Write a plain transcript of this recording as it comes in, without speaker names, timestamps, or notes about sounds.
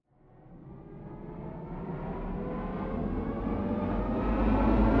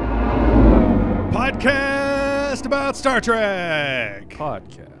Podcast about Star Trek.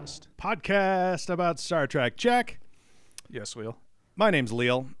 Podcast about Star Trek. Jack, Yes, Wheel. my name's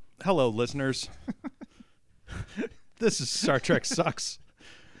Leal. Hello, listeners. This is Star Trek Sucks.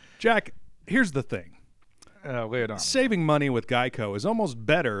 Jack, here's the thing. Lay it on. Saving money with Geico is almost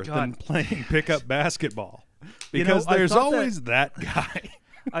better than playing pickup basketball. Because I there's thought always that guy.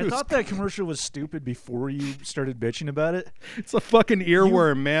 I thought that commercial was stupid before you started bitching about it. It's a fucking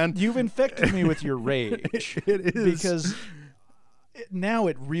earworm, man. You've infected me with your rage. It is. Because now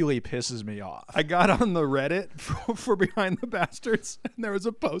it really pisses me off. I got on the Reddit for Behind the Bastards, and there was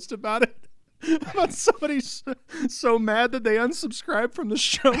a post about it. About somebody so mad that they unsubscribed from the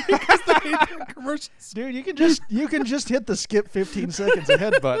show because they hate their commercials. Dude, you can just hit the skip 15 seconds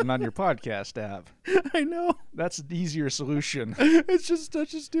ahead button on your podcast app. I know. That's an easier solution. It's just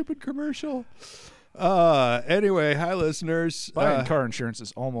such a stupid commercial. Anyway, hi listeners. Buying car insurance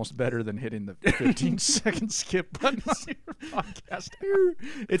is almost better than hitting the 15-second skip button on your podcast.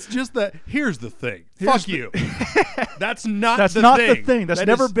 It's just that here's the thing. Fuck you. That's not That's the not thing. the thing. That's That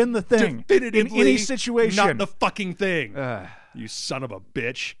never is been the thing. definitively In any situation. Not the fucking thing. All You son of a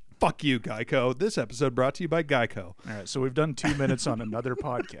bitch. Fuck you, Geico. This episode brought to you by Geico. right, so we've done 2 minutes on another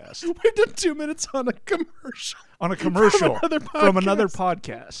podcast. We did 2 minutes on a commercial. On a commercial from another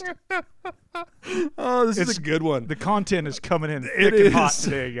podcast. podcast. Oh, this is a good one. The content is coming in It thick and hot is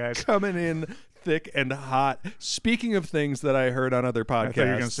today, guys. coming in thick and hot. Speaking of things that I heard on other podcasts. I thought you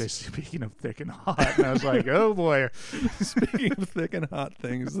were going to say, speaking of thick and hot, and I was like, oh boy. Speaking of thick and hot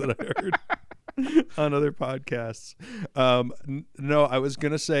things that I heard on other podcasts. No, I was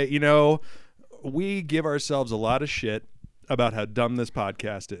going to say, we give ourselves a lot of shit about how dumb this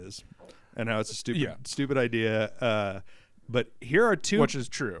podcast is and how it's a stupid idea. But here are two. Which is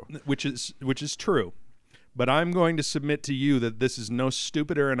true. Which is true. But I'm going to submit to you that this is no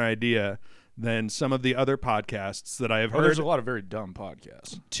stupider an idea than some of the other podcasts that I have heard. There's a lot of very dumb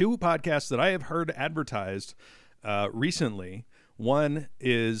podcasts. Two podcasts that I have heard advertised recently. One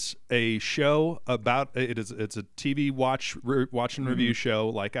is a show about it's a TV watch and review show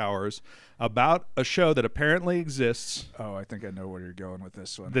like ours about a show that apparently exists. Oh, I think I know where you're going with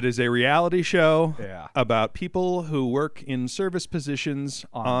this one. That is a reality show Yeah. about people who work in service positions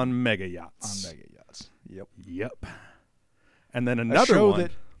on mega yachts. On mega yachts. Yep. Yep. And then A another show one.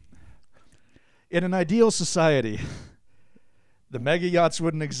 that, in an ideal society, the mega yachts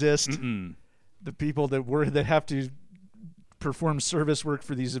wouldn't exist. Mm-mm. The people that have to perform service work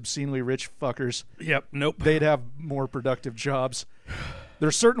for these obscenely rich fuckers, Yep. Nope. they'd have more productive jobs. There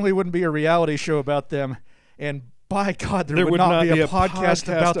certainly wouldn't be a reality show about them, and by God, there would not be a podcast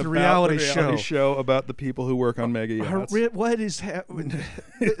about the reality show about the people who work on mega yachts. What is happening?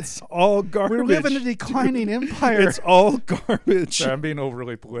 It's all garbage. We live in a declining empire. It's all garbage. Sorry, I'm being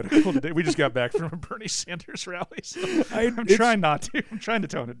overly political today. We just got back from a Bernie Sanders rally, so I'm it's- trying not to. I'm trying to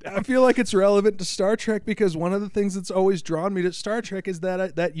tone it down. I feel like it's relevant to Star Trek because one of the things that's always drawn me to Star Trek is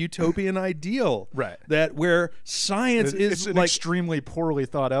that utopian ideal, Right. That where science It's is an like extremely poorly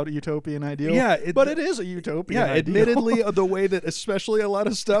thought out utopian ideal. Yeah, but it is a utopian ideal. admittedly, the way that especially a lot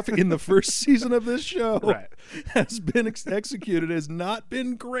of stuff in the first season of this show Right. has been executed has not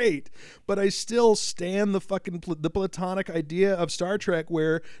been great. But I still stand the fucking the platonic idea of Star Trek,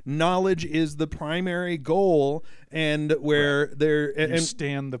 where knowledge is the primary goal, and where You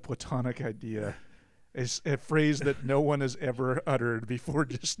stand the platonic idea. Is a phrase that no one has ever uttered before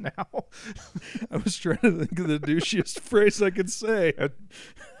just now. I was trying to think of the douchiest phrase I could say.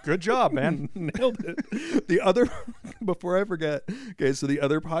 Good job, man. Nailed it. The other, before I forget, okay, so the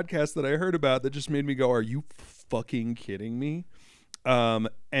other podcast that I heard about that just made me go, are you fucking kidding me? And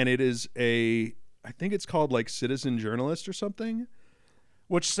it is I think it's called like Citizen Journalist or something.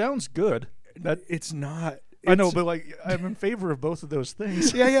 Which sounds good. It's not. I know, but like I'm in favor of both of those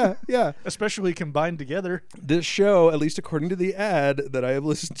things. Yeah. Especially combined together. This show, at least according to the ad that I have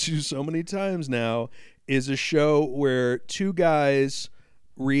listened to so many times now, is a show where two guys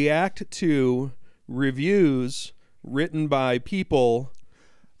react to reviews written by people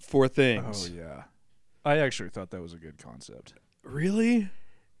for things. Oh yeah, I actually thought that was a good concept. Really?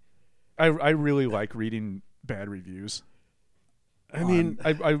 I really like reading bad reviews. I mean,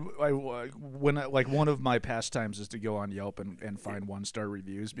 when one of my pastimes is to go on Yelp and find 1-star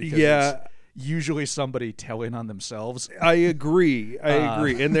reviews because yeah, it's usually somebody telling on themselves. I agree.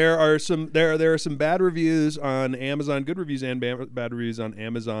 And there are some bad reviews on Amazon, good reviews and bad reviews on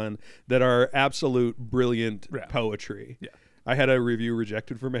Amazon that are absolute brilliant poetry. Yeah. I had a review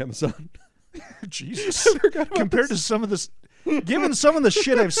rejected from Amazon. Jesus. I forgot about Compared this. to some of this, Given some of the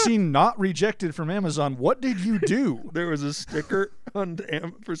shit I've seen not rejected from Amazon, what did you do? There was a sticker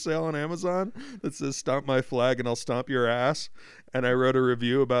for sale on Amazon that says "Stomp my flag and I'll stomp your ass," and I wrote a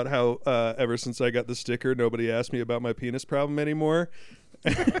review about how ever since I got the sticker, nobody asked me about my penis problem anymore.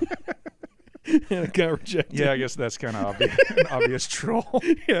 And it got rejected. Yeah, I guess that's kind of obvious, an obvious troll.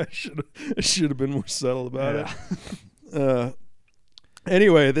 Yeah, I should have been more subtle about it.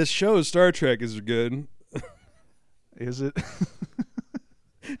 Anyway, this show Star Trek is good. Is it?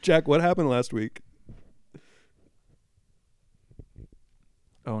 Jack, what happened last week?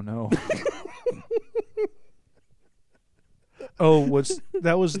 Oh no.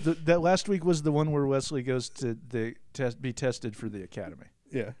 That last week was the one where Wesley goes to be tested for the Academy.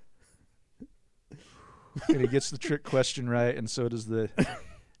 Yeah. And he gets the trick question right, and so does the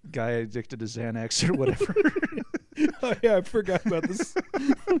guy addicted to Xanax or whatever. Oh yeah, I forgot about this.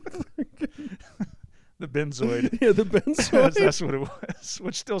 The benzoid. Yeah, the benzoid. That's what it was,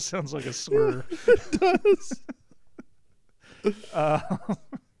 which still sounds like a slur. It does.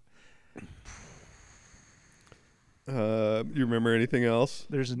 You remember anything else?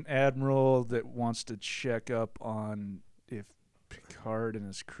 There's an admiral that wants to check up on if Picard and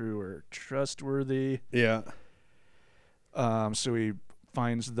his crew are trustworthy. Yeah. So he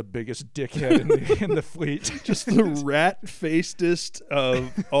finds the biggest dickhead in the fleet. Just the rat-facedest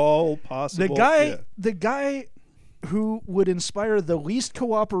of all possible. The guy who would inspire the least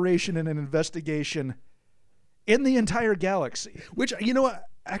cooperation in an investigation in the entire galaxy. Which, you know what?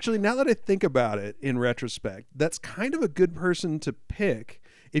 Actually, now that I think about it in retrospect, that's kind of a good person to pick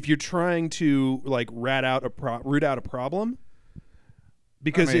if you're trying to like root out a problem.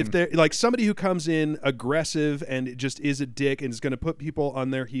 Because if they're like somebody who comes in aggressive and just is a dick and is going to put people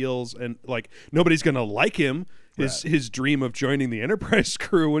on their heels and like nobody's going to like him, his dream of joining the Enterprise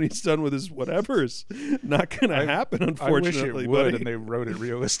crew when he's done with his whatever's not going to happen, unfortunately. I wish it would, and they wrote it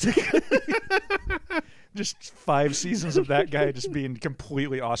realistic. Just 5 seasons of that guy just being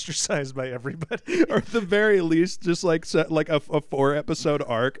completely ostracized by everybody. Or at the very least, just like a 4-episode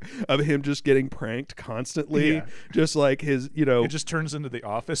arc of him just getting pranked constantly. Yeah. Just like his, It just turns into The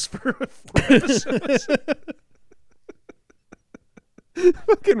Office for 4 episodes.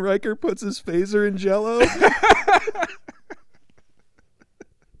 Fucking Riker puts his phaser in Jell-O.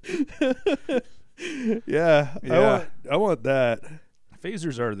 Yeah. I want that.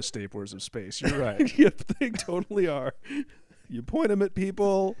 Phasers are the staplers of space. You're right. Yep, they totally are. You point them at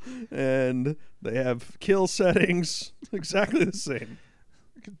people, and they have kill settings exactly the same.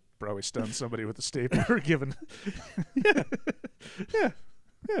 You could probably stun somebody with a stapler, given yeah,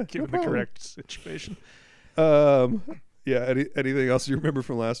 given the correct situation. Yeah. Anything else you remember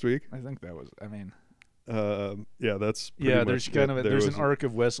from last week? I think that was. I mean. Yeah, that's there's there's an arc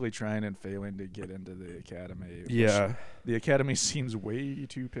of Wesley trying and failing to get into the Academy. Yeah, the Academy seems way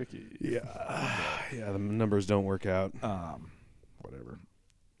too picky. Yeah, the numbers don't work out. Whatever.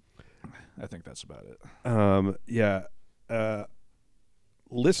 I think that's about it. Yeah.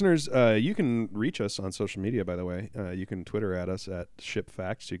 Listeners, you can reach us on social media, by the way. You can Twitter at us at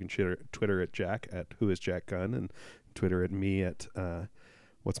ShipFacts. You can Twitter at Jack at WhoIsJackGunn, and Twitter at me at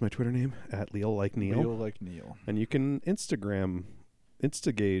what's my Twitter name? At Leo Like Neil. Leo Like Neil. And you can Instigage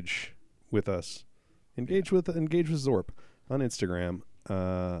with us. Engage with Zorp on Instagram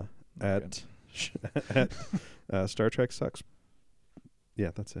at Star Trek Sucks. Yeah,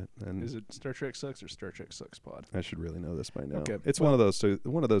 that's it. And is it Star Trek Sucks or Star Trek Sucks Pod? I should really know this by now. Okay, it's one of those two.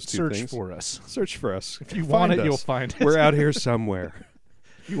 Search things. for us. Search for us. If you want it, you'll find it. We're out here somewhere.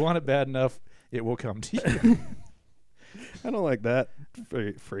 If you want it bad enough, it will come to you. I don't like that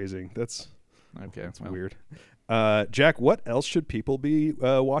phrasing. That's weird. Jack, what else should people be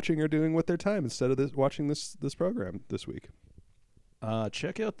watching or doing with their time instead of watching this program this week?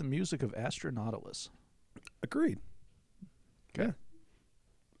 Check out the music of Astronautilus. Agreed. Okay. Yeah.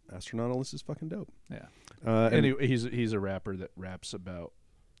 Astronautilus is fucking dope. Yeah. Anyway, he's a rapper that raps about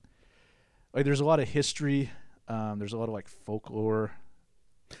there's a lot of history. There's a lot of like folklore.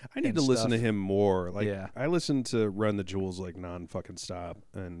 I need to listen to him more. Like I listen to Run the Jewels like non-fucking stop,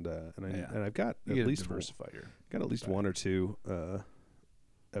 and I've got at least one or two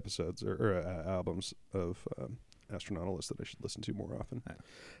episodes or albums of Astronautilus that I should listen to more often.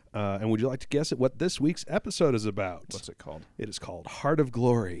 And would you like to guess at what this week's episode is about? What's it called? It is called Heart of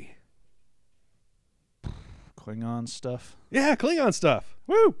Glory. Klingon stuff. Yeah, Klingon stuff.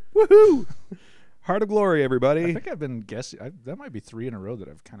 Woo! Woohoo! Heart of Glory, everybody. I think I've been guessing. That might be 3 in a row that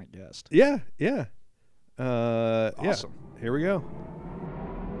I've kind of guessed. Yeah. Awesome. Yeah. Here we go.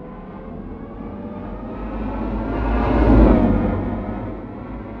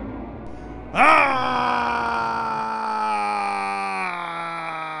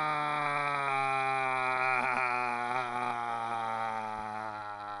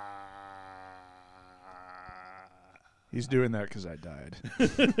 He's doing that because I died.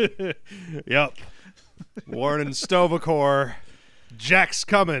 Yep. Warren and Stovacor. Jack's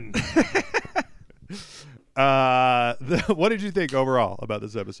coming. What did you think overall about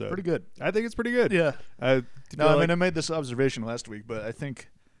this episode? Pretty good. I think it's pretty good. Yeah. I made this observation last week, but I think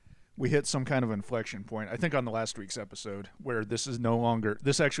we hit some kind of inflection point. I think on the last week's episode where this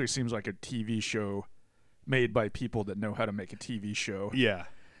actually seems like a TV show made by people that know how to make a TV show. Yeah.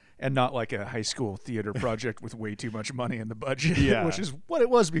 And not like a high school theater project with way too much money in the budget, yeah. which is what it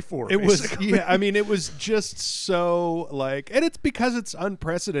was before. It was, yeah. I mean, it was just so like, and it's because it's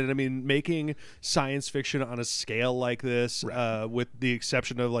unprecedented. I mean, making science fiction on a scale like this, right. With the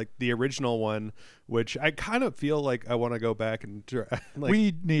exception of like the original one, which I kind of feel like I want to go back and like,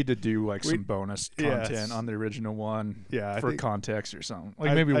 we need to do like some bonus content on the original one, for context or something.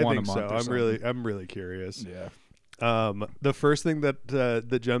 Like maybe one a month. So. I'm really curious. Yeah. The first thing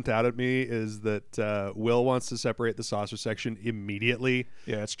that jumped out at me is that Will wants to separate the saucer section immediately.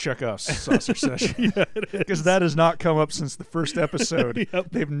 Yeah, it's Chekhov's saucer section. Because that has not come up since the first episode. Yep.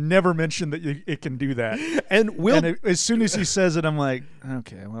 They've never mentioned that it can do that. And Will, as soon as he says it, I'm like,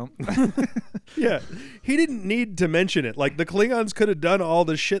 okay, well. Yeah, he didn't need to mention it. Like the Klingons could have done all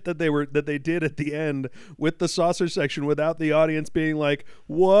the shit that they did at the end with the saucer section without the audience being like,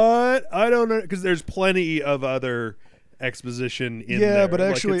 "What? I don't know," because there's plenty of other exposition in there. Yeah, but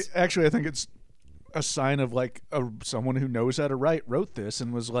actually, I think it's a sign of like someone who knows how to wrote this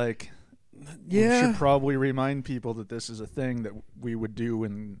and was like, we should probably remind people that this is a thing that we would do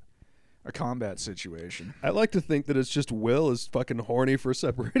in a combat situation. I like to think that it's just Will is fucking horny for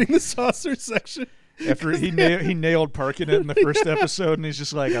separating the saucer section. After he nailed parking it in the first episode, and he's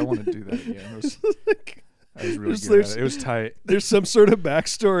just like, I want to do that again. I was really good at it. It was tight. There's some sort of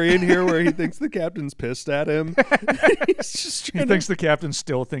backstory in here where he thinks the captain's pissed at him. He thinks the captain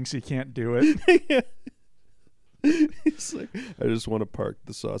still thinks he can't do it. Yeah. He's like, I just want to park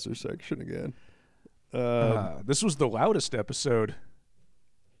the saucer section again. This was the loudest episode.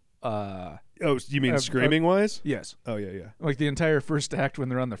 Oh, you mean screaming wise? Yes. Oh yeah. Like the entire first act when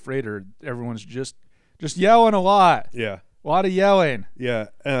they're on the freighter, everyone's just yelling a lot. Yeah. A lot of yelling. Yeah,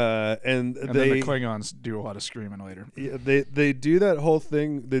 and then the Klingons do a lot of screaming later. Yeah, they do that whole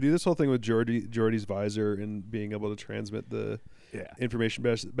thing. They do this whole thing with Geordi's visor and being able to transmit the information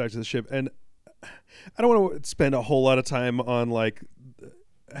back to the ship. And I don't want to spend a whole lot of time on like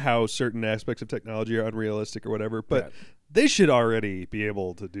how certain aspects of technology are unrealistic or whatever, but they should already be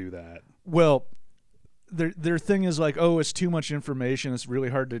able to do that. Well, their thing is like, oh, it's too much information. It's really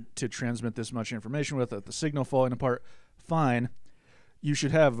hard to transmit this much information without the signal falling apart. Fine. You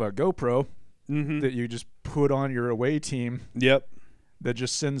should have a GoPro that you just put on your away team. Yep. That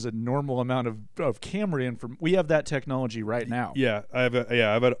just sends a normal amount of camera information. We have that technology right now. Yeah, I have it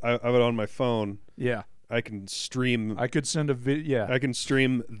on my phone. Yeah. I can stream. I could send a video. Yeah. I can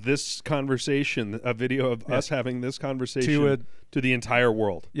stream this conversation, a video of us having this conversation to the entire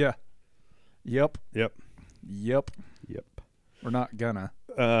world. Yeah. Yep. Yep. We're not gonna.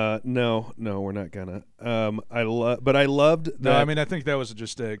 No, we're not gonna. I loved that. No, I mean, I think that was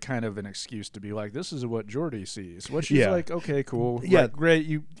just a kind of an excuse to be like, this is what Geordi sees. What she's like, okay, cool. Yeah. Like,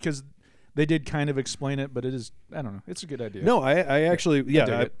 great. Because they did kind of explain it, but it is, I don't know. It's a good idea. No, I actually,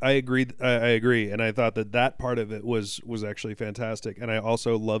 I agree. I agree. And I thought that part of it was actually fantastic. And I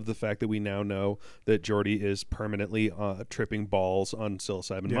also love the fact that we now know that Geordi is permanently tripping balls on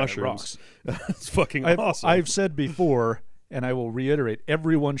psilocybin mushrooms. It's fucking awesome. I've said before, and I will reiterate,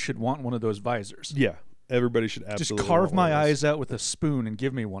 everyone should want one of those visors. Yeah. Everybody should absolutely just carve my eyes out with a spoon and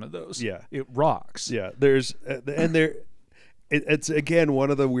give me one of those. Yeah. It rocks. Yeah. It's again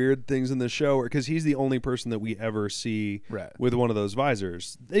one of the weird things in the show, because he's the only person that we ever see with one of those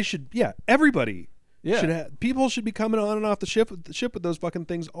visors. They should, everybody. Yeah, people should be coming on and off the ship with those fucking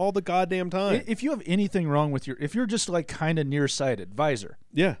things all the goddamn time. If you have anything wrong with if you're just like kind of nearsighted, visor.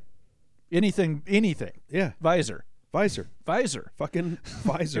 Yeah. Anything. Yeah. Visor. Fucking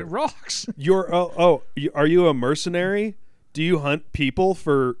visor. It rocks. Are you a mercenary? Do you hunt people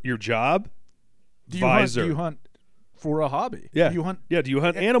for your job? Do you hunt for a hobby? Yeah. Do you hunt? Yeah. Do you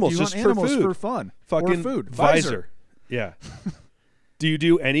hunt animals for food? For fun? Fucking or food. Visor. Yeah. Do you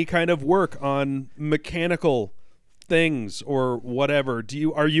do any kind of work on mechanical things or whatever?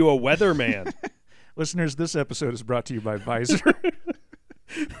 Are you a weatherman? Listeners, this episode is brought to you by Visor.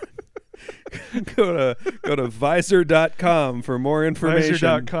 Go to Visor.com for more information.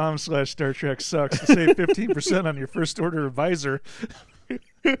 Visor.com/Star Trek sucks to save 15% on your first order of Visor.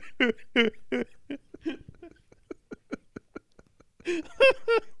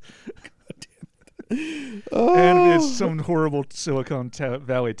 And it's some horrible Silicon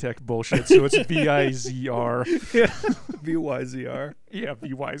Valley tech bullshit, so it's VIZR. Yeah. VYZR. Yeah,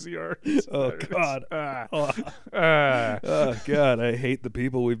 VYZR. Oh God. Uh, Oh God, I hate the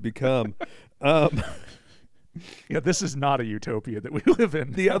people we've become. yeah, this is not a utopia that we live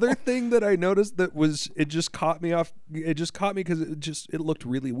in. The other thing that I noticed it just caught me off. It just caught me because it looked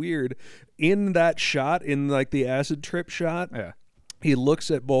really weird in that shot, in like the acid trip shot. Yeah. He looks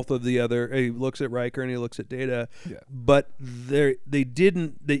at both of the other. He looks at Riker and he looks at Data. Yeah. But they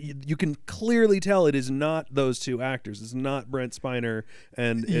didn't. You can clearly tell it is not those two actors. It's not Brent Spiner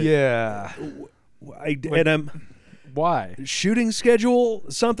and Yeah. and I'm. Why? Shooting schedule,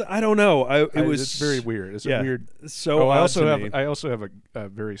 something, I don't know. It's very weird. It's a weird. So I odd also have a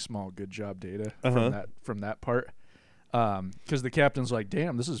very small good job Data Uh-huh. from that part. Because the captain's like,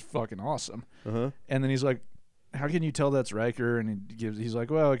 "Damn, this is fucking awesome," Uh-huh. and then he's like, "How can you tell that's Riker?" And he's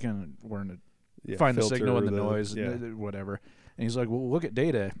like, "Well, I can learn to find the signal and the noise, and whatever." And he's like, "Well, look at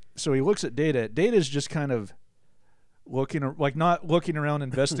Data." So he looks at Data. Data's just kind of not looking around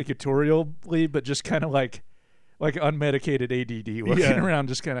investigatorially, but just kind of like unmedicated ADD, looking around,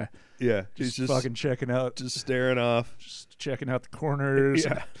 just kind of he's just fucking checking out, just staring off, just checking out the corners.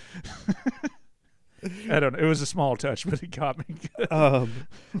 Yeah. I don't know. It was a small touch, but it got me.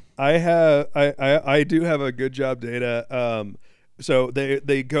 I do have a good job Data. So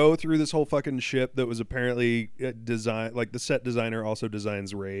they go through this whole fucking ship that was apparently designed, like the set designer also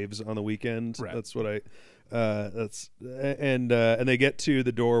designs raves on the weekend. Right. That's what and they get to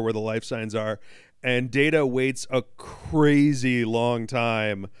the door where the life signs are, and Data waits a crazy long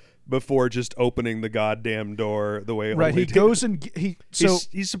time before just opening the goddamn door the way Right. He goes and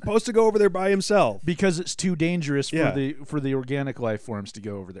he's supposed to go over there by himself because it's too dangerous for the organic life forms to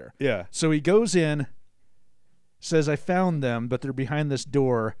go over there. Yeah. So he goes in, says, "I found them, but they're behind this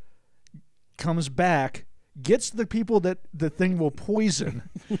door," comes back, gets the people that the thing will poison,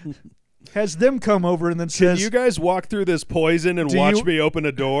 has them come over, and then says, "Can you guys walk through this poison and watch me open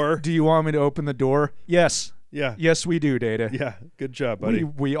a door? Do you want me to open the door?" Yes. Yeah. Yes, we do, Data. Yeah. Good job, buddy.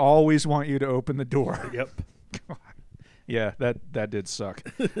 We always want you to open the door. Yep. Yeah, that did suck.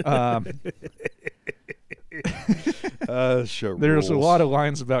 Sure. There's a lot of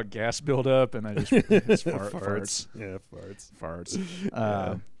lines about gas buildup, and I just it's farts. Yeah,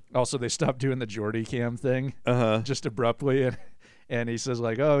 Farts. Also, they stopped doing the Geordi cam thing just abruptly, and he says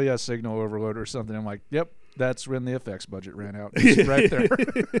like, "Oh yeah, signal overload or something." I'm like, "Yep, that's when the effects budget ran out." It's right there.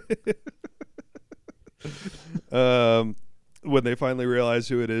 When they finally realize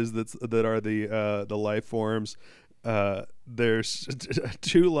who it is that are the life forms, there's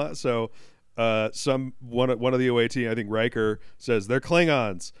two so one of the OAT, I think Riker, says they're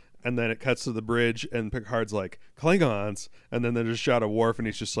Klingons, and then it cuts to the bridge and Picard's like, "Klingons," and then there's a shot of Worf and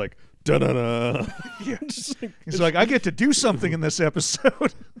he's just like, "Da-da-da." Yeah. He's like, "I get to do something in this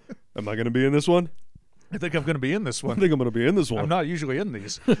episode." Am I going to be in this one? I think I'm going to be in this I one. think I'm going to be in this one. I'm not usually in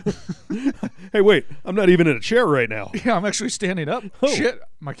these. Hey, wait, I'm not even in a chair right now. Yeah, I'm actually standing up. Oh. Shit,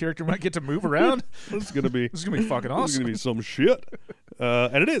 my character might get to move around. This is gonna be fucking awesome. This is gonna be some shit.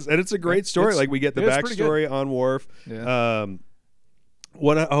 And it is, and it's a great story. Like we get the backstory on Worf. Yeah.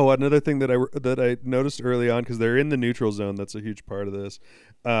 Another thing that I noticed early on, because they're in the neutral zone. That's a huge part of this.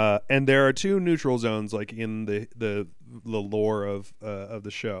 And there are two neutral zones, like in the lore of the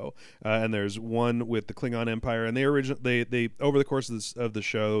show. And there's one with the Klingon Empire, and they over the course of the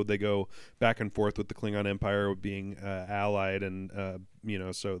show they go back and forth with the Klingon Empire being allied, and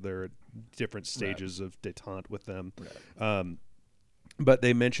so there are different stages of detente with them. Right. But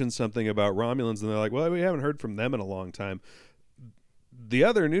they mentioned something about Romulans, and they're like, "Well, we haven't heard from them in a long time." The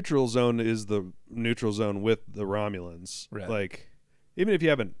other neutral zone is the neutral zone with the Romulans. Right. Like, even if you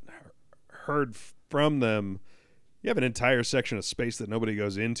haven't heard from them, you have an entire section of space that nobody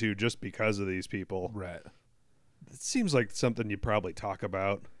goes into just because of these people. Right. It seems like something you probably talk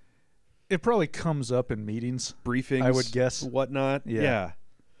about. It probably comes up in meetings, Briefings, I would guess. Whatnot. Yeah.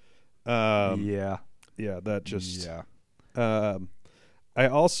 Yeah, that just... Yeah. I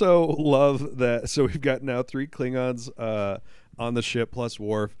also love that. So we've got now 3 Klingons on the ship plus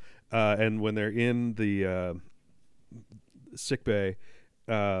Worf, and when they're in the sick bay,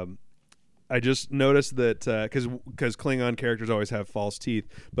 I just noticed that because Klingon characters always have false teeth,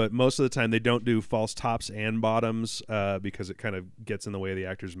 but most of the time they don't do false tops and bottoms because it kind of gets in the way of the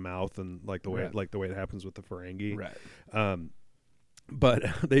actor's mouth, and like the way it happens with the Ferengi. Right. But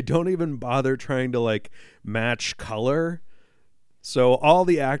they don't even bother trying to like match color. So all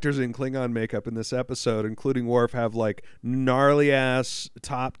the actors in Klingon makeup in this episode, including Worf, have like gnarly ass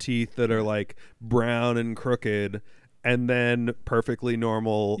top teeth that are like brown and crooked, and then perfectly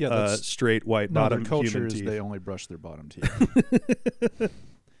normal straight white bottom their human culture is teeth. they only brush their bottom teeth.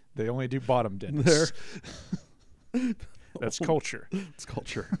 They only do bottom dentists. That's culture. It's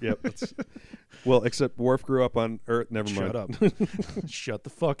culture. Yep. Well, except Worf grew up on Earth. Never mind. Shut up. Shut the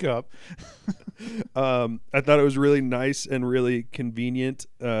fuck up. I thought it was really nice and really convenient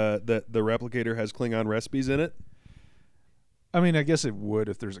that the replicator has Klingon recipes in it. I mean, I guess it would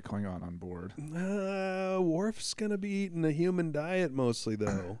if there's a Klingon on board. Worf's gonna be eating a human diet mostly,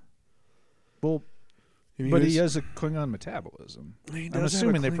 though. Well, but he has a Klingon metabolism. I'm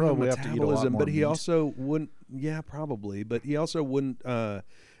assuming they probably have to eat a lot more but he meat. also wouldn't. Yeah, probably. But he also wouldn't.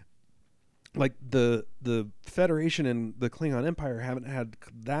 Like the Federation and the Klingon Empire haven't had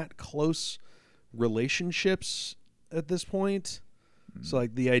that close relationships at this point. So,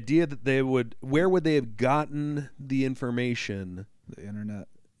 like, the idea that they would, where would they have gotten the information? The internet.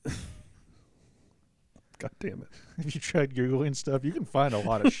 God damn it! If you tried Googling stuff, you can find a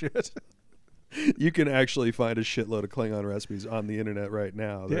lot of shit. You can actually find a shitload of Klingon recipes on the internet right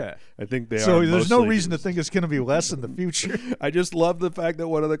now. Yeah. I think they are. So there's no mostly reason to just- think it's going to be less in the future. I just love the fact that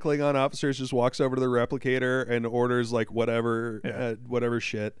one of the Klingon officers just walks over to the replicator and orders like whatever, whatever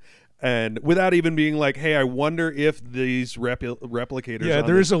shit, and without even being like, "Hey, I wonder if these replicators." Yeah, on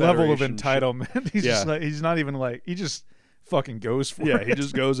there this is a level of Federation entitlement. He's Yeah. just like, he's not even like, he just fucking goes for Yeah, it. he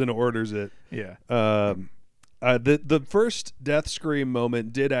just goes and orders it. Yeah. The first death scream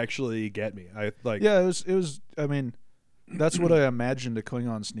moment did actually get me. I like. Yeah, it was. I mean, that's what I imagined a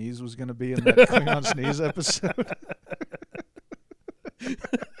Klingon sneeze was going to be in that Klingon sneeze episode.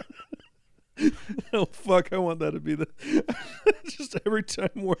 Oh fuck! I want that to be the. Just every time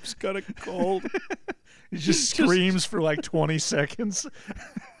Worf's got a cold, He just screams for like 20 seconds,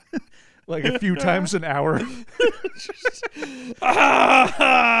 like a few times an hour.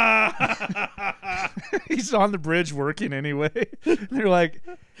 He's on the bridge working anyway. They're like,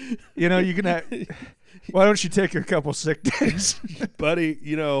 you know, you can. Why don't you take a couple sick days, buddy?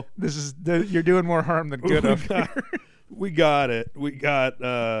 You know, you're doing more harm than good up here. We got it. We got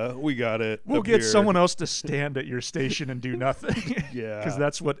it. We'll up get here. someone else to stand at your station and do nothing. Yeah, because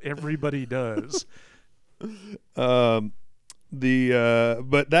that's what everybody does. But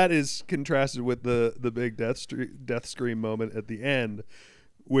that is contrasted with the big death scream moment at the end,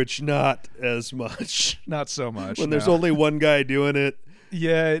 which not as much. Not so much. When there's only one guy doing it.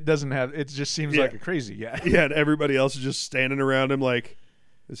 Yeah, it doesn't have. It just seems like a crazy guy. Yeah, and everybody else is just standing around him like,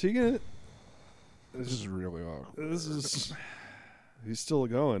 is he gonna? This is really awkward. He's still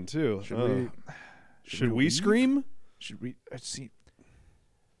going too. Should we leave? scream? Should we? See.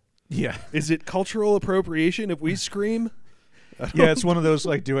 Yeah. Is it cultural appropriation if we scream? Yeah, it's one of those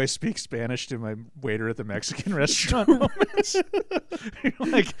like, do I speak Spanish to my waiter at the Mexican restaurant moments? You're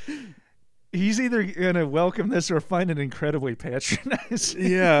like, he's either gonna welcome this or find it incredibly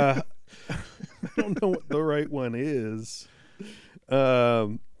patronizing. Yeah. I don't know what the right one is.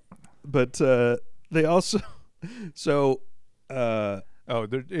 But they also they're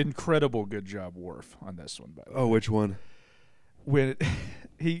incredible good job, Worf, on this one, by the way. Oh, which one? When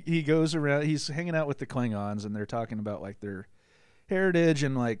he goes around, he's hanging out with the Klingons, and they're talking about like their heritage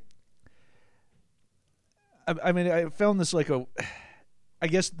and like. I mean, I found this like I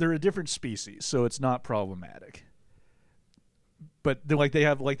guess they're a different species, so it's not problematic. But they're like they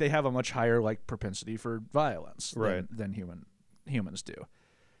have a much higher like propensity for violence than humans do.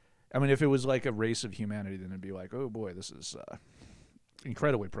 I mean, if it was like a race of humanity, then it'd be like, oh boy, this is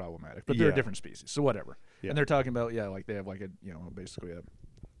incredibly problematic. But they're a different species, so whatever. Yeah. And they're talking about like they have like basically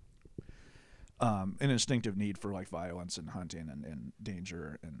an instinctive need for like violence and hunting and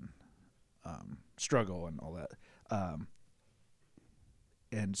danger and struggle and all that.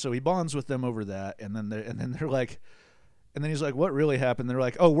 And so he bonds with them over that, and then they're like, and then he's like, what really happened? They're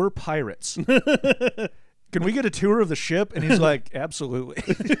like, oh, we're pirates. Can we get a tour of the ship? And he's like, absolutely.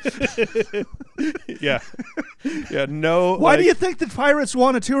 Yeah. Yeah, no. Why do you think the pirates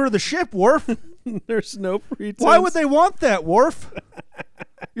want a tour of the ship, Worf? There's no pretense. Why would they want that, Worf?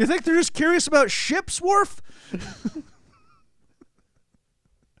 You think they're just curious about ships, Worf?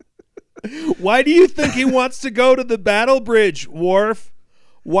 Why do you think he wants to go to the battle bridge, Worf?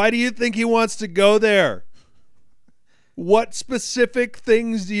 Why do you think he wants to go there? What specific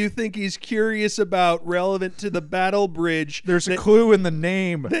things do you think he's curious about relevant to the battle bridge? There's a clue in the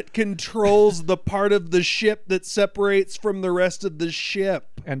name. That controls the part of the ship that separates from the rest of the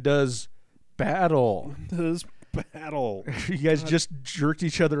ship. And does battle. Does battle. You guys just jerked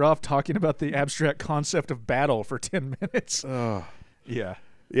each other off talking about the abstract concept of battle for 10 minutes. Yeah.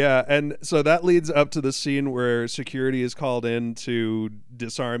 Yeah, and so that leads up to the scene where security is called in to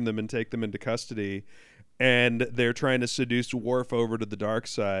disarm them and take them into custody. And they're trying to seduce Worf over to the dark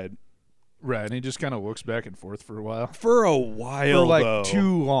side. Right, and he just kind of looks back and forth for a while. For a while, For like though.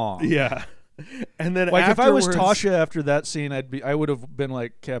 too long. Yeah. And then Like if I was afterwards- Tasha after that scene, I would have been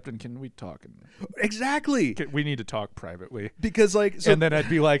like, Captain, can we talk? Exactly. We need to talk privately. Because like so And then I'd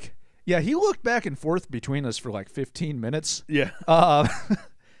be like, yeah, he looked back and forth between us for like 15 minutes. yeah.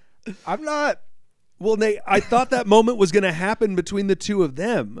 I'm not. Well, Nate, I thought that moment was going to happen between the two of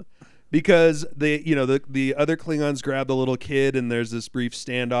them because the other Klingons grab the little kid and there's this brief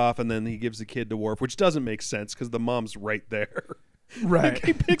standoff and then he gives the kid to Worf, which doesn't make sense because the mom's right there. Right. Like,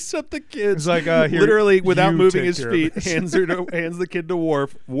 he picks up the kid, It's like, here, literally without you moving take his care of feet, this. hands the kid to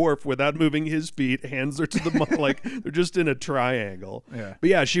Worf. Worf, without moving his feet, hands her to the mom. Like they're just in a triangle. Yeah. But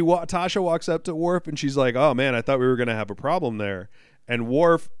yeah, Tasha walks up to Worf and she's like, "Oh man, I thought we were gonna have a problem there." And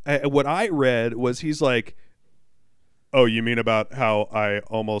Worf, what I read was he's like, "Oh, you mean about how I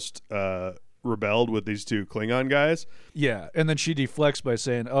almost rebelled with these two Klingon guys?" Yeah. And then she deflects by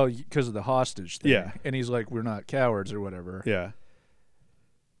saying, oh, because of the hostage thing. Yeah. And he's like, we're not cowards or whatever. Yeah.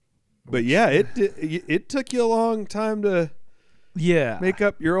 But yeah, it took you a long time to Yeah. make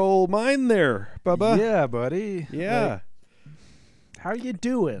up your old mind there, Bubba. Yeah, buddy. Yeah. Like, how you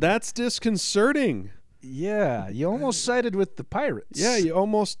doing? That's disconcerting. Yeah. You almost sided with the pirates. Yeah, you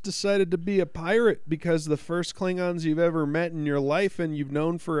almost decided to be a pirate because the first Klingons you've ever met in your life and you've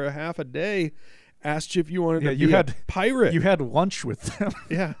known for a half a day asked you if you wanted to you be had- a pirate. You had lunch with them.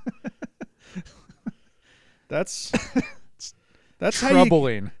 Yeah. That's how you,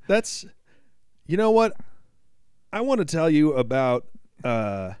 Troubling. that's you know what? I want to tell you about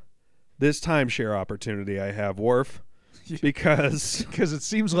this timeshare opportunity I have, Worf, because Because it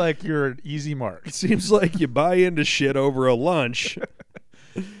seems like you're an easy mark. it seems like you buy into shit over a lunch.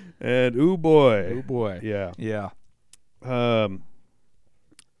 And ooh boy. Oh, boy. Yeah. Yeah. But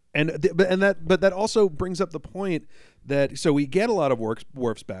that also brings up the point that so we get a lot of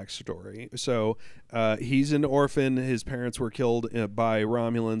Worf's backstory. So he's an orphan. His parents were killed by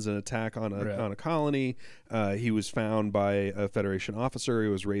Romulans in an attack on a colony. He was found by a Federation officer. He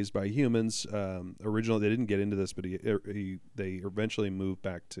was raised by humans. Originally, they didn't get into this, but they eventually moved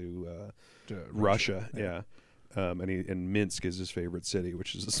back to Russia. Yeah. And Minsk is his favorite city,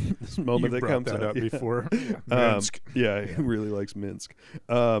 which is this moment You've that brought comes that up Yeah. before. Yeah. Minsk. Yeah, he really likes Minsk.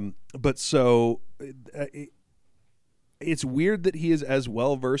 But so it's weird that he is as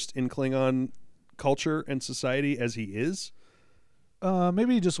well versed in Klingon culture and society as he is.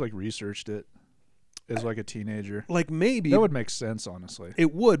 Maybe he just like researched it as like a teenager. Like maybe That would make sense, honestly.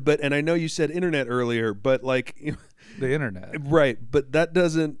 it would, but and I know you said internet earlier, but like The internet. right, but that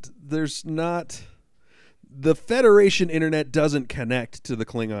doesn't. There's not. The Federation internet doesn't connect to the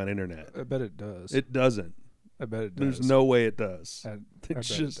Klingon internet. I bet it does. It doesn't. I bet it does. There's no way it does. I They bet it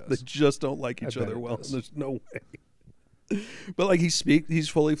just does. they just don't like each bet other it well. does. There's no way. But like he's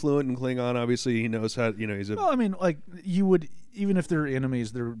fully fluent in Klingon. Obviously, he knows how. He's a Well, I mean, like you would, even if they're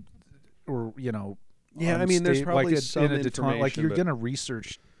enemies, they're, or Yeah, I mean, there's unsta- probably like some in a detente, like information, you're but- gonna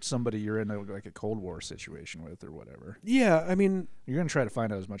research somebody you're in like a Cold War situation with or whatever. yeah. I mean, You're gonna try to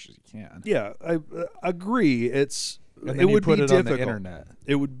find out as much as you can. yeah. I agree. It's And then it you would put be it difficult. on the internet.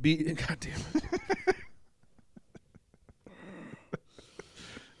 It would be. God damn it.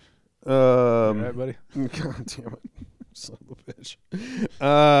 All right, buddy. God damn it. Son of a bitch.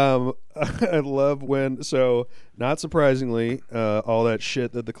 I love when, so not surprisingly, all that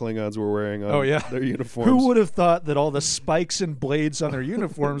shit that the Klingons were wearing on Oh, yeah. their uniforms. Who would have thought that all the spikes and blades on their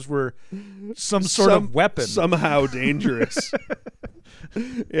uniforms were some sort of weapon? Somehow dangerous.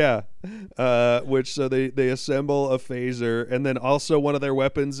 Yeah. Which, so they assemble a phaser, and then also one of their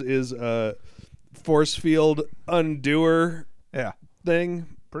weapons is a force field undoer Yeah, thing.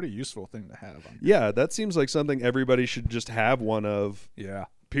 pretty useful thing to have. Yeah, that seems like something everybody should just have one of. Yeah,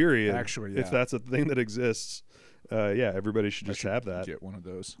 Period. Actually, if yeah. that's a thing that exists, yeah, everybody should just have that. get one of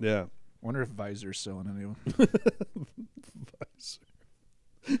those. Yeah. Wonder if Visor's selling anyone.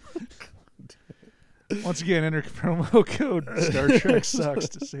 Once again, enter promo code Star Trek Sucks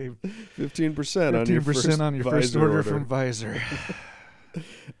to save 15% on your 15% on your first Visor order from Visor.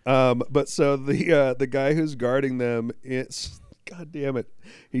 But so the guy who's guarding them, it's God damn it,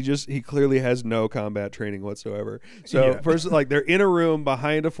 he clearly has no combat training whatsoever. So Yeah. first, like they're in a room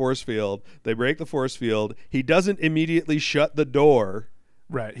behind a force field. They break the force field. He doesn't immediately shut the door.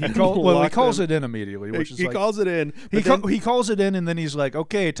 Right. He And calls lock it in immediately, which is He like calls it in. he, but then- he calls it in, and then he's like,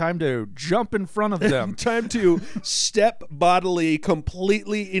 "Okay, time to jump in front of them, time to step bodily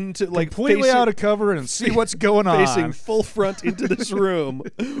completely into like completely facing- out of cover, and see what's going on." facing full front into this room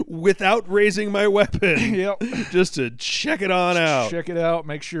without raising my weapon. Yep. Just to check it on out. Check it out.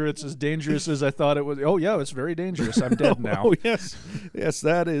 Make sure it's as dangerous as I thought it was. Oh yeah, it's very dangerous. I'm dead now. Oh yes, yes,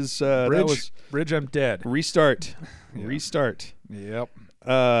 that is that was Bridge, I'm dead. restart. Yeah. Restart. Yep.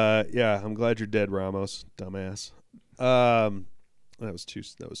 Yeah, I'm glad you're dead, Ramos, dumbass. That was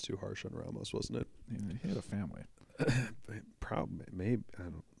too harsh on Ramos, wasn't it? He had a family. Probably, maybe I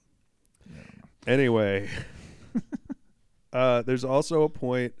don't. Yeah, I don't know. Anyway, there's also a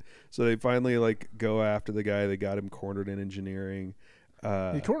point. So they finally like go after the guy. They got him cornered in engineering.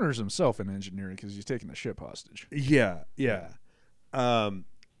 He corners himself in engineering because he's taking the ship hostage. Yeah. And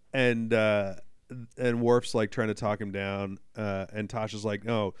Worf's like trying to talk him down, and Tasha's like,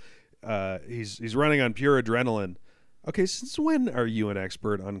 no, he's running on pure adrenaline. Okay, since when are you an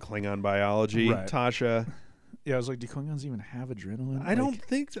expert on Klingon biology, Right. Tasha? Yeah, I was like, do Klingons even have adrenaline? I don't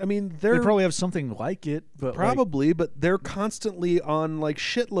think. I mean, They probably have something like it, but probably, but they're constantly on like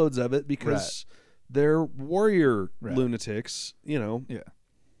shitloads of it because they're warrior lunatics. You know. Yeah.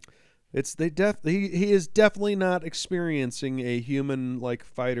 It's he is definitely not experiencing a human like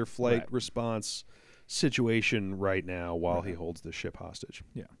fight or flight response situation right now while he holds the ship hostage.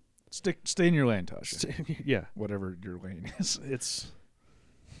 Yeah. Stay in your lane, Tasha. Yeah. Whatever your lane is. It's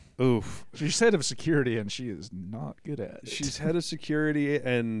oof. She's head of security and she is not good at it. She's head of security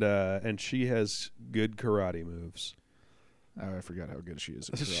and she has good karate moves. Oh, I forgot how good she is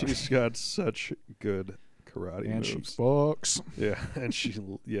at karate. She's got such good karate and moves. she fucks. Yeah, and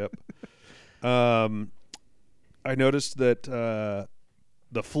yep. I noticed that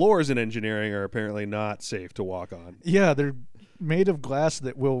the floors in engineering are apparently not safe to walk on. Yeah, they're made of glass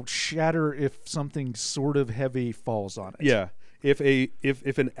that will shatter if something sort of heavy falls on it. Yeah. If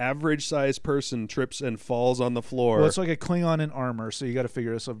an average sized person trips and falls on the floor. Well, it's like a Klingon in armor, so you got to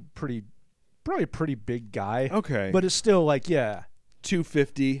figure it's probably a pretty big guy. Okay. But it's still like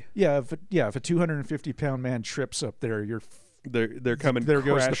 250. Yeah, if a 250-pound man trips up there, they're coming there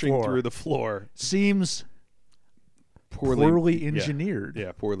goes the crashing floor. through the floor. Seems poorly engineered.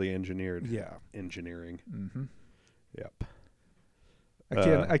 Yeah, poorly engineered. Yeah. Engineering. Mm-hmm. Yep.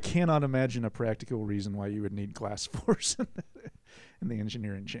 I cannot imagine a practical reason why you would need glass floors in the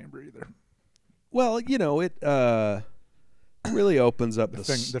engineering chamber either. Well, it really opens up the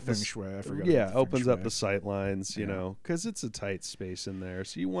feng shui. I forgot. Yeah, opens up the sight lines, you know, because it's a tight space in there,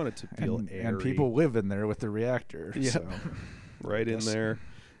 so you want it to feel airy. And people live in there with the reactor. Yeah, so. right in there,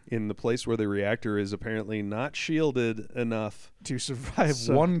 in the place where the reactor is apparently not shielded enough to survive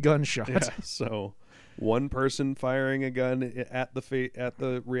one gunshot. Yeah, so one person firing a gun at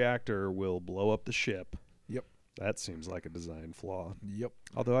the reactor will blow up the ship. Yep. That seems like a design flaw. Yep.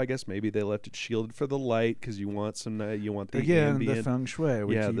 Although I guess maybe they left it shielded for the light because you want the again ambient. the feng shui.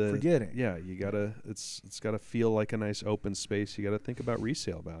 We keep forgetting. Yeah, you gotta. It's gotta feel like a nice open space. You gotta think about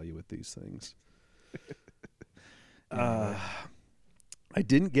resale value with these things. I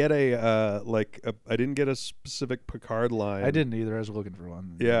didn't get I didn't get a specific Picard line. I didn't either. I was looking for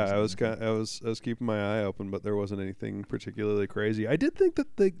one. Yeah, I was keeping my eye open, but there wasn't anything particularly crazy. I did think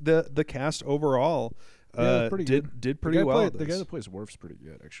that the cast overall pretty good. did pretty well. The guy that plays Worf's pretty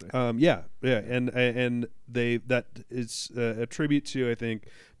good, actually. Yeah, and that is a tribute to, I think,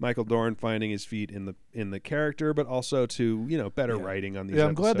 Michael Dorn finding his feet in the character, but also to better writing on these. Yeah,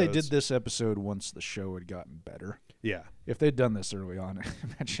 I'm glad they episodes. did this episode once the show had gotten better. Yeah, if they'd done this early on,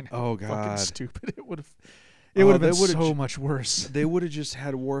 imagine how fucking stupid it would have. It would have been so much worse. They would have just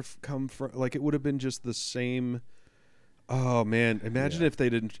had Worf come from it would have been just the same. Oh man! Imagine if they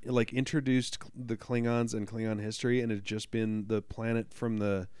didn't introduced the Klingons and Klingon history, and it had just been the planet from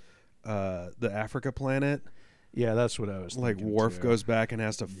the Africa planet. Yeah, that's what I was thinking. Worf goes back and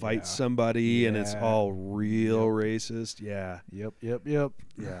has to fight somebody, and it's all real racist. Yeah. Yep. Yeah.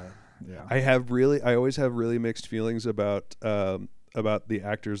 Yeah. I always have really mixed feelings about the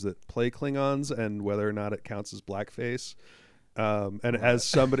actors that play Klingons and whether or not it counts as blackface. As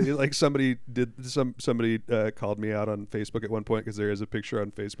somebody somebody called me out on Facebook at one point because there is a picture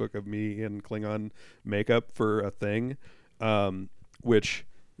on Facebook of me in Klingon makeup for a thing, which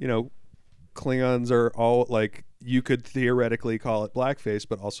Klingons are all you could theoretically call it blackface,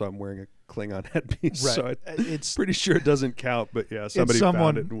 but also I'm wearing a Klingon headpiece, so it's pretty sure it doesn't count. But yeah, somebody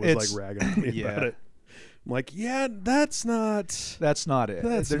found it and was ragging on me about it. I'm like, yeah, that's not it.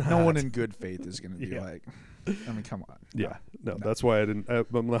 No one in good faith is going to be like. I mean, come on. Yeah, no, that's why I didn't.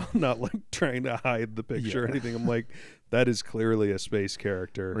 I'm not trying to hide the picture or anything. I'm like, that is clearly a space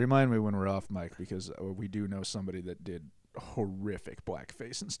character. Remind me when we're off mic because we do know somebody that did horrific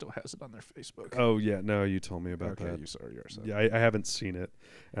blackface and still has it on their Facebook. Oh yeah, no, you told me about that. Okay, you saw yours. Yeah, I haven't seen it,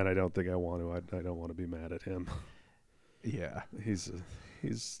 and I don't think I want to. I don't want to be mad at him. Yeah, he's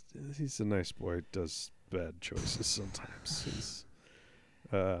a nice boy. Does bad choices sometimes. He's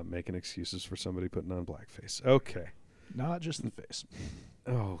making excuses for somebody putting on blackface. Okay. Not just the face.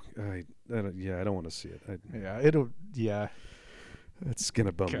 Oh, I don't want to see it. It's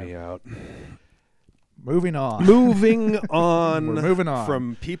gonna bum Okay. me out. Moving on. Moving on. We're moving on.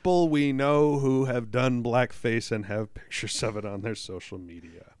 From people we know who have done blackface and have pictures of it on their social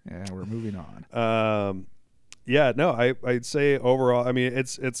media. Yeah, we're moving on. Yeah, no, I'd say overall, I mean,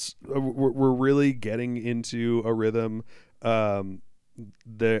 we're really getting into a rhythm. The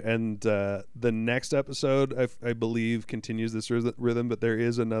next episode, I believe, continues this rhythm, but there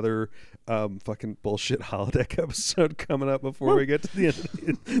is another fucking bullshit holodeck episode coming up before we get to the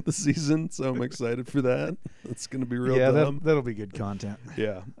end of the season. So I'm excited for that. It's gonna be real dumb. That'll be good content.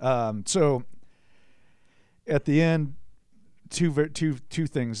 Yeah. So at the end, two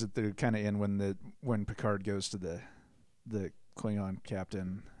things that they're kind of in when Picard goes to the Klingon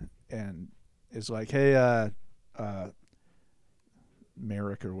captain and is like, hey,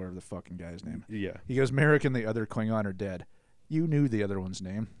 Merrick or whatever the fucking guy's name. Yeah. He goes, Merrick and the other Klingon are dead. You knew the other one's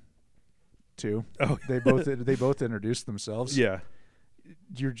name, too. Oh, They both introduced themselves. yeah.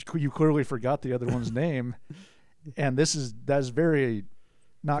 You clearly forgot the other one's name, and that's very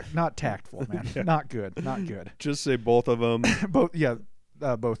not tactful, man. Yeah. Not good. Just say both of them.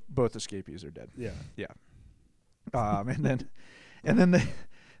 Both escapees are dead. Yeah. And then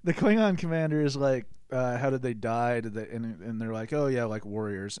the Klingon commander is like, how did they die? And they're like, oh yeah, like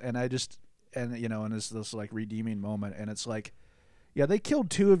warriors. And it's this like redeeming moment, and it's like, yeah, they killed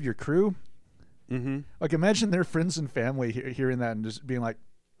 2 of your crew. Mm-hmm. Like, imagine their friends and family hearing that and just being like,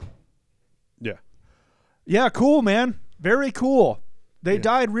 yeah, cool, man, very cool. They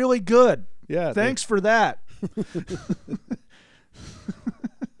died really good. Yeah. Thanks for that.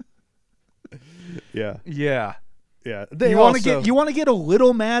 Yeah. Yeah. Yeah. You want to get a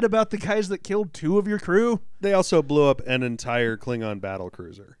little mad about the guys that killed 2 of your crew? They also blew up an entire Klingon battle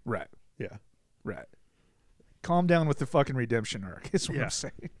cruiser. Right. Yeah. Right. Calm down with the fucking redemption arc. Is what Yeah. I'm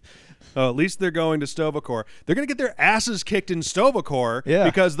saying. Oh, at least they're going to Stovacor. They're going to get their asses kicked in Stovacor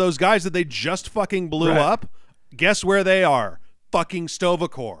because those guys that they just fucking blew up, guess where they are? Fucking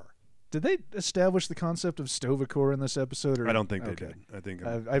Stovacor. Did they establish the concept of Stovacor in this episode? Or? I don't think they did. I think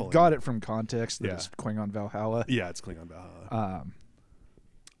I've got it from context that it's Klingon Valhalla. Yeah, it's Klingon Valhalla.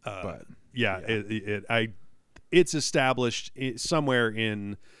 But it's established somewhere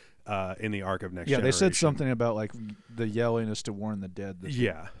in the arc of Next Generation. They said something about like the yelling is to warn the dead.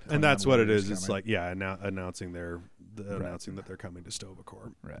 And that's what it is. coming. It's like announcing announcing that they're coming to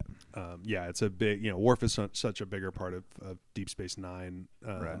Stovacor. Right. It's a big. Worf is such a bigger part of Deep Space Nine.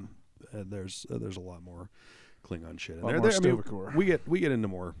 And there's a lot more Klingon shit in there. Stovacor. We get into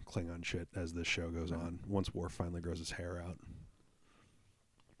more Klingon shit as this show goes on. Once Worf finally grows his hair out.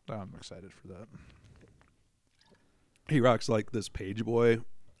 I'm excited for that. He rocks like this page boy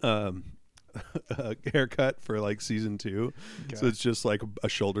haircut for like season 2. Okay. So it's just like a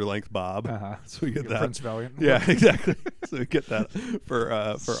shoulder length bob. So we get that. Prince Valiant. Yeah, exactly. So we get that for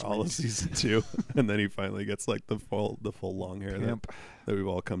all of season 2, and then he finally gets like the full long hair that we've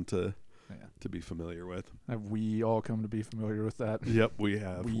all come to be familiar with. Have we all come to be familiar with that? Yep, we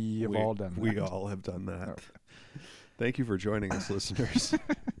have. We have all done that. We all have done that. Okay. Thank you for joining us, listeners.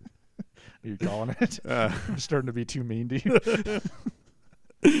 Are you calling it? I'm starting to be too mean to you.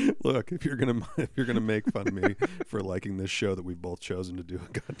 Look, if you're gonna make fun of me for liking this show that we've both chosen to do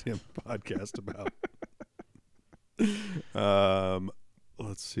a goddamn podcast about,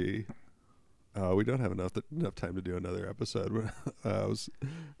 let's see. We don't have enough time to do another episode.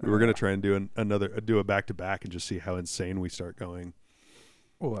 We were gonna try and do a back to back and just see how insane we start going.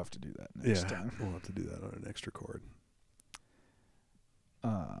 We'll have to do that next time. We'll have to do that on an extra cord.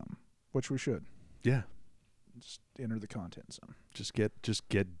 Which we should. Yeah. Just enter the content zone. Just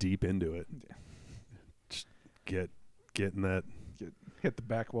get deep into it. Yeah. Just get in that. Hit the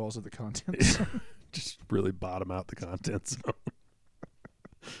back walls of the content zone. Just really bottom out the content zone.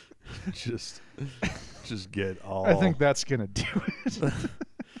 just get all. I think that's gonna do it.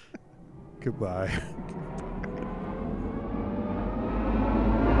 Goodbye.